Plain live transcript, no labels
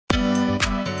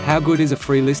how good is a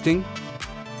free listing?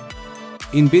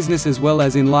 In business as well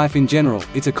as in life in general,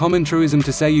 it's a common truism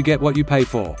to say you get what you pay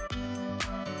for.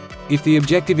 If the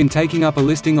objective in taking up a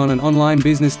listing on an online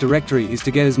business directory is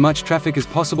to get as much traffic as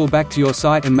possible back to your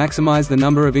site and maximize the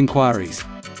number of inquiries,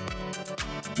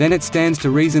 then it stands to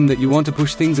reason that you want to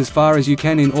push things as far as you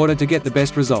can in order to get the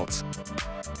best results.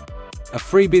 A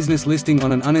free business listing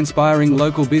on an uninspiring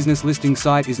local business listing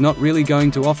site is not really going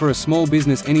to offer a small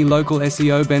business any local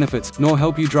SEO benefits, nor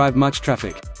help you drive much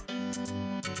traffic.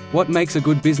 What makes a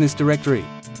good business directory?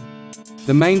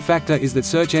 The main factor is that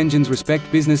search engines respect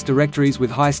business directories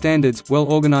with high standards,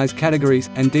 well-organized categories,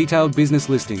 and detailed business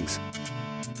listings.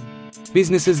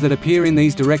 Businesses that appear in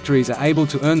these directories are able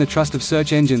to earn the trust of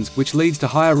search engines, which leads to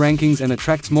higher rankings and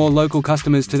attracts more local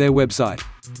customers to their website.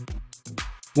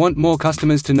 Want more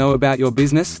customers to know about your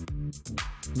business?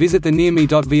 Visit the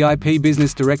nearme.vip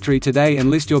business directory today and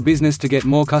list your business to get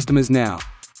more customers now.